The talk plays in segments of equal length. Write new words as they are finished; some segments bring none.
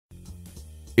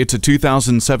It's a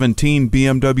 2017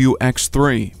 BMW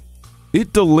X3.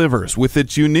 It delivers with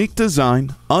its unique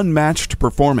design, unmatched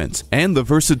performance, and the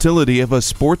versatility of a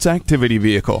sports activity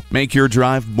vehicle. Make your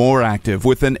drive more active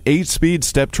with an 8-speed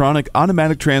Steptronic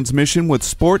automatic transmission with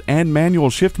sport and manual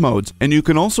shift modes, and you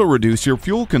can also reduce your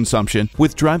fuel consumption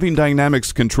with driving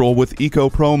dynamics control with Eco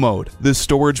Pro mode. The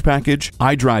storage package,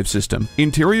 iDrive system,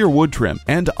 interior wood trim,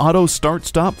 and auto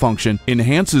start-stop function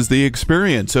enhances the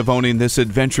experience of owning this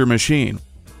adventure machine.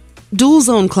 Dual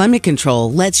Zone Climate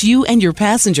Control lets you and your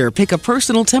passenger pick a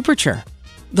personal temperature.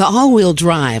 The all-wheel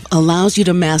drive allows you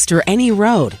to master any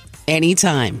road,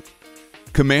 anytime.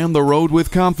 Command the road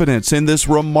with confidence in this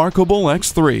remarkable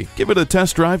X3. Give it a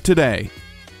test drive today.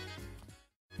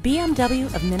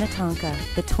 BMW of Minnetonka,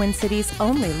 the Twin Cities'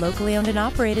 only locally owned and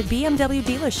operated BMW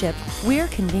dealership. We're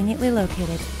conveniently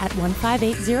located at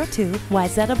 15802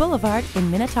 Wayzata Boulevard in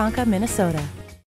Minnetonka, Minnesota.